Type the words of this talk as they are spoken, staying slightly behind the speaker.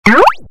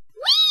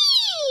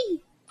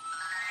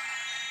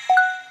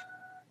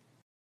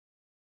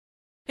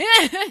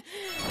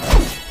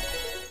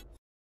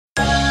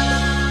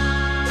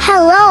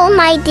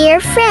my dear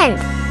friend.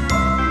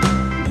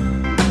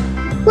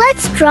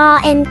 Let's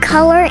draw and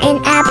color an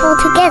apple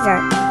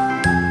together.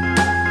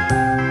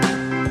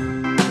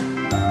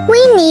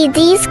 We need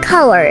these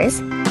colors: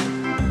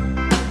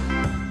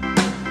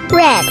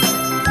 red,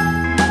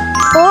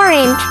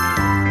 orange,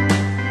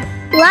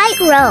 light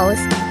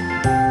rose,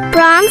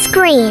 bronze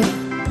green,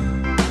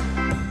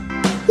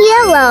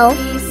 yellow,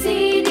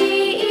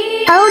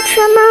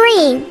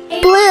 ultramarine,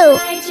 blue,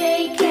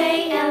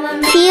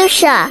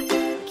 fuchsia,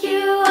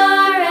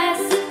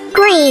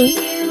 green,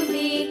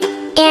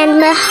 and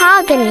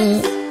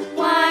mahogany.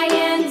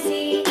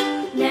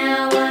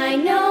 Now I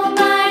know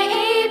my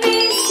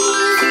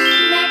ABCs.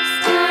 Next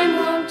time,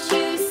 won't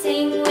you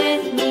sing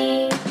with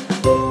me?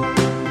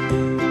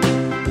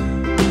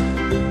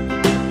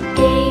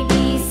 A, B,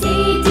 C,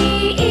 D,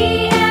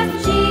 E, F,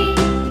 G,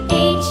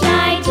 H,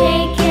 I, J,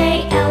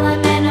 K, L,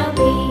 M, N, O, P,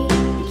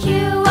 Q,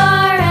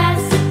 R,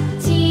 S,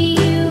 T,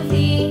 U, V,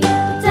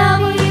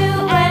 W,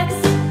 X,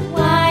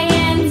 Y,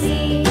 and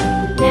Z.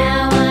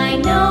 Now I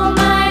know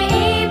my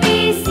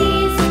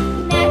ABCs.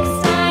 Next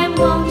time,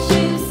 won't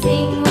you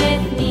sing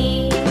with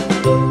me?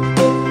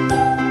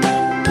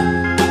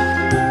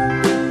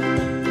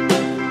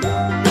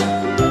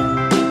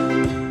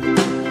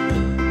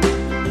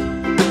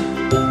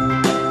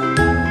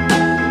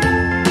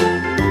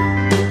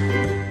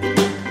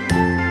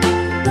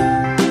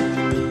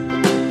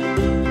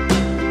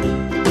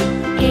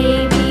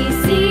 A, B,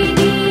 C, D,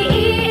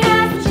 E,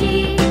 F, G,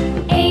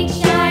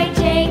 H, I, J,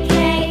 K,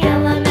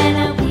 L, M, N,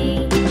 O, P,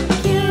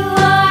 Q,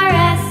 R,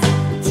 S,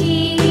 T,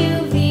 U,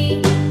 V,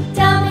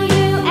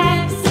 W,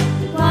 X,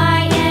 Y,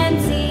 and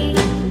Z.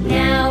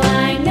 Now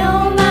I know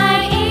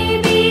my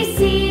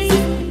ABCs.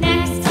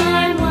 Next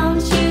time,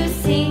 won't you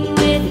sing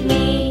with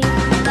me?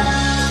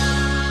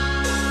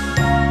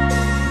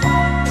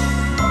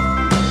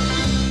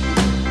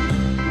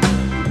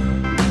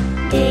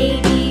 A,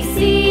 B, C,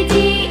 D,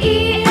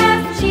 E,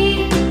 F, G,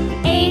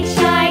 H,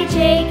 I, J,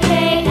 K,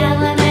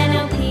 L, M, N,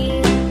 O, P,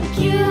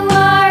 Q,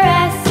 R,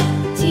 S,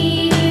 T,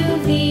 U,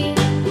 V,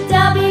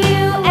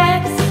 W,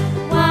 X,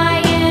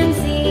 Y, and Z.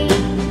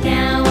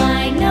 Now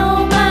I know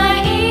my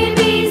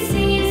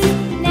ABCs.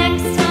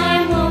 Next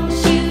time, won't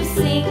you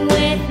sing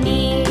with me?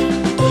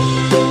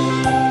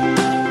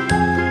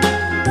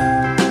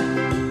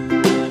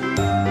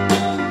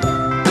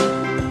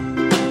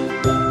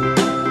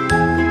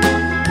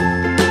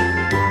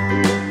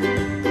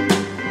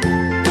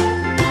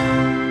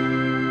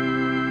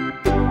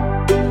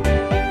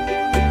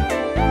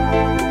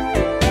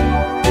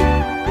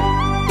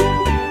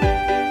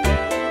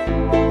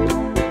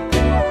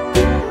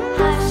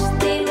 Hush,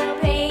 little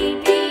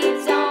baby,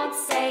 don't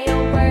say a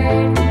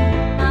word.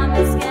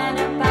 Mama's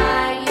gonna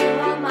buy you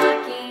a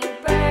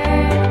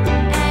mockingbird.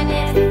 And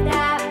if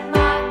that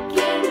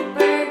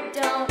mockingbird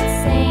don't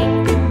sing,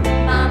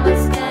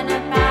 Mama's gonna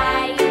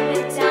buy you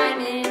a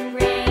diamond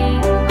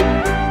ring.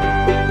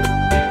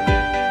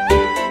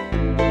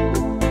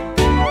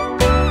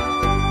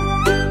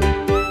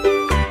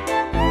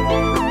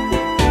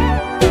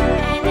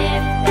 And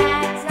if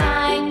that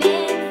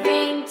diamond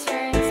ring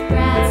turns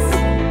brass,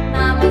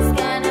 Mama's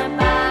gonna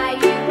buy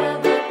you a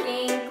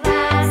looking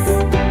glass.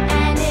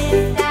 And if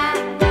that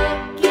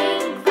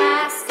looking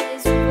glass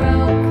is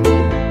broke,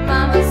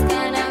 Mama's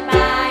gonna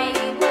buy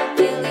you a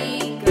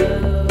billy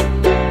goat.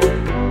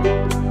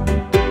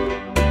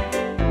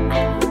 I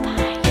will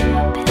buy you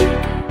a billy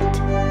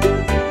goat.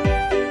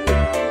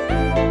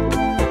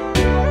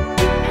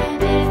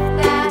 And if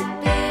that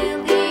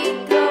billy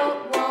goat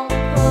won't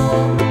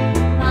pull,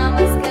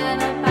 Mama's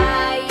gonna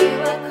buy you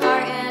a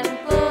cart and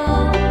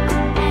bull.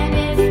 And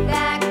if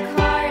that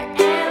cart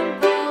and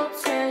bull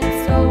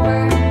turns over,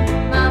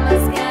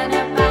 Mama's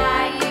gonna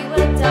buy you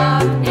a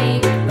dog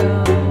named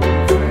Rover.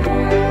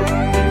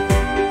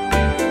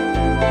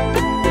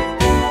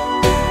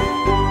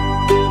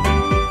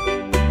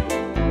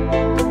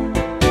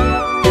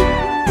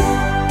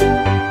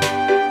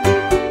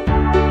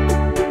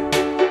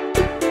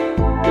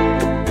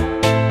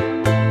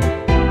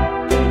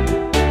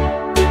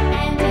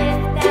 And if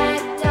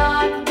that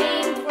dog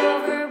named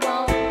Rover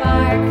won't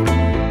bark,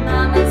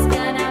 Mama's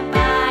gonna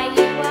buy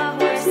you a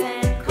horse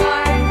and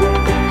cart.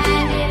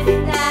 And if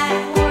that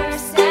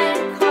horse and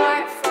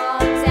cart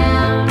fall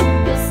down,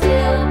 you'll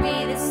still be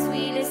the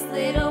sweetest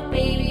little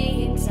baby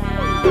in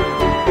town.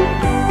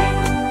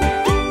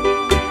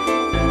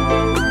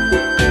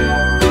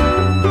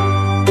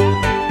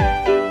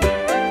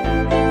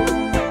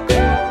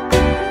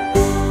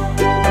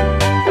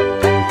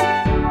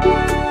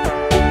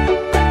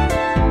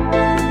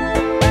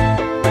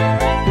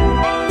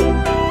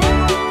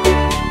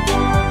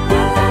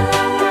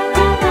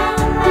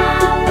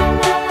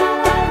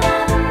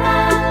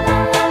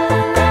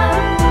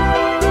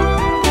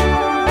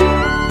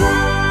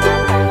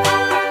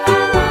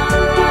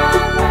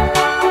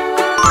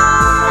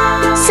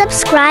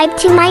 Subscribe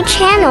to my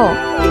channel.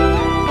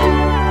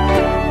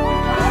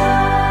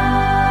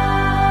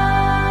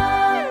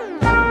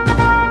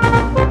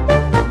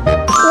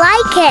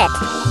 Like it.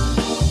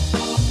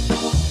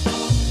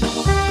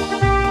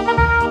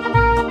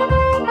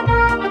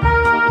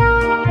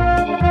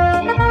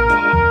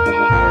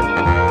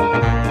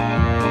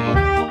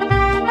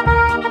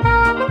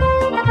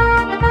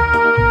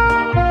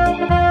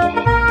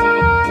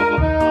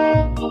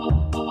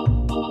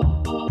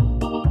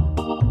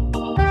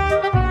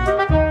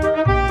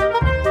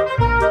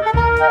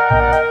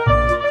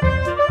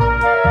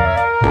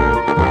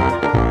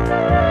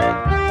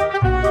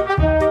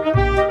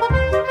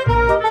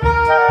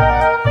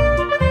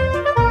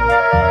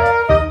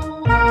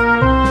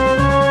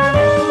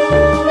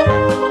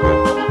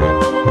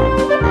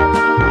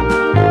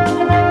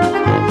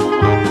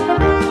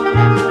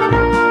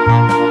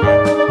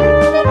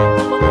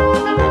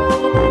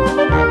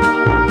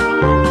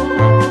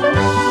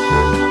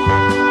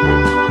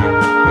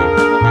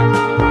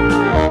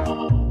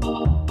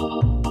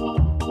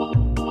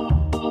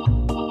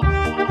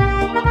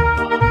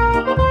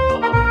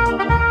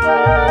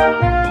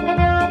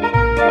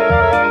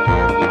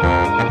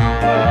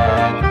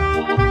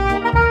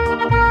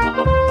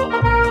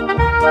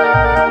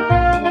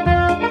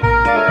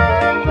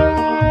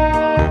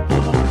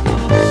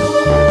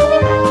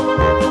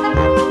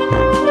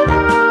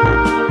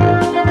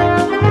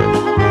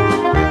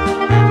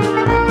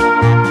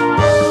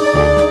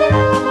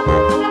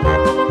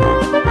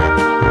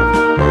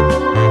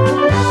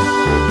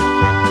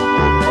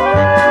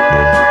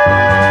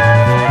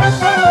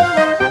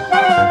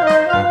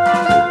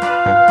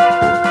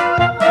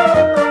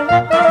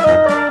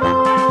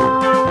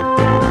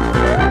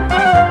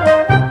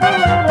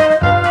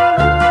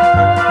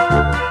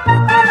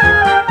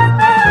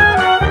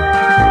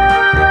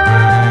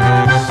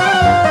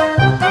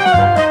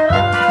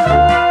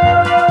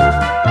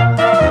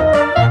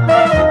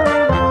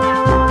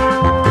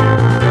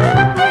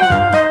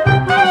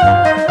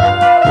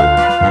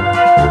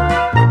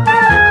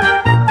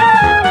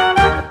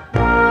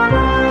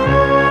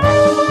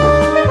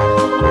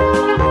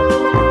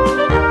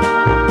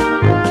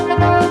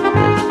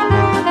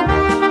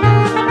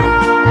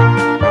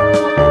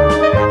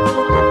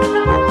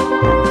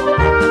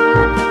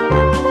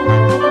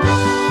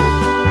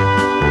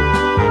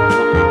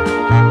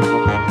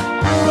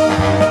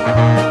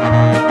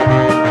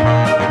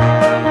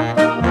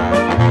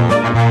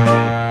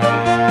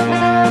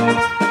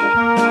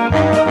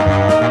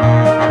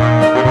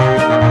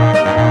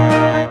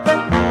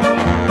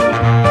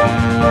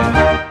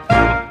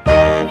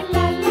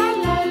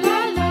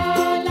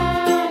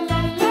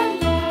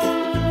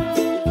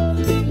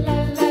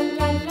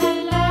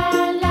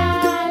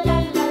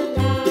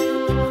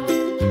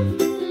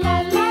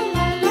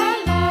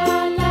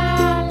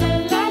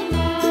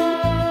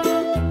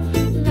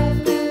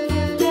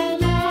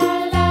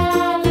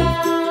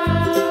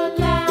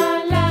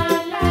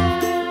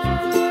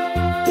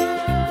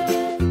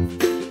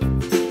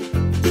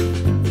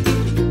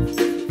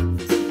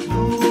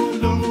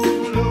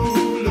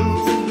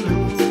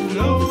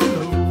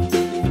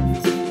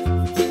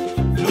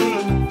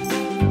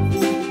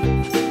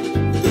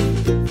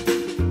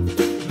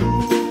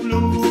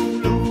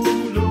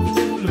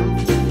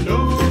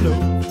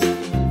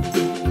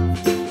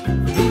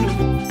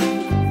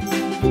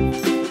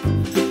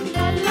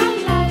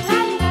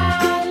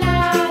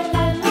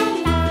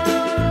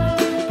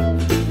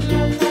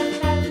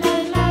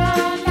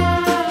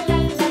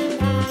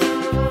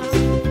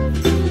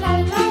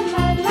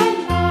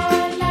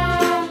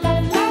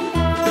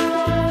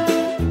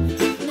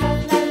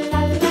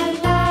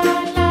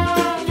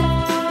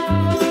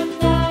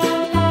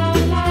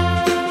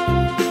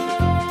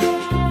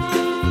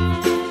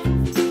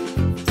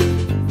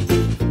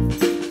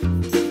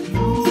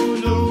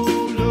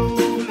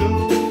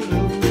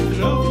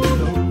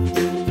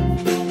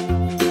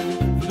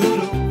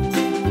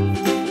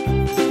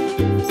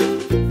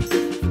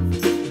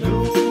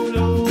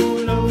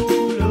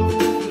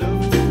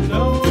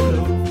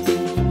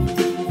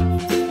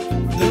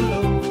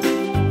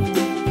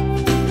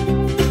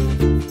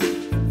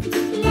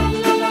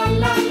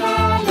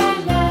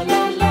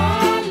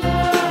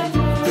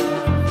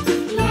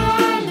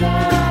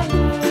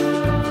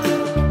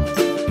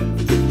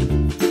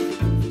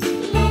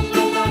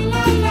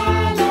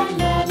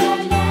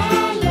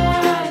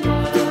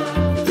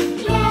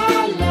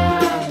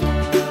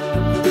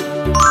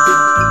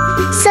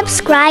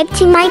 subscribe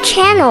to my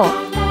channel.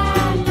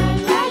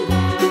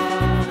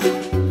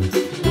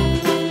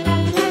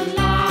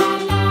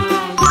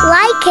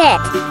 Like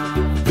it.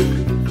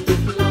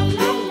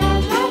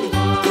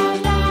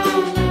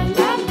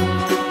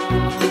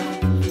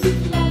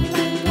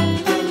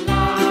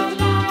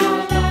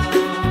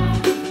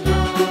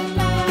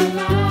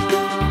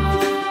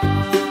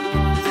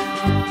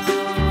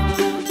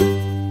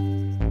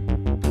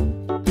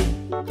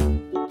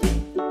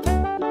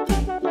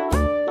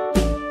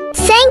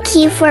 Thank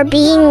you for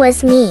being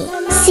with me.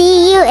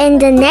 See you in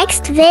the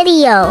next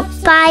video.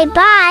 Bye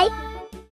bye.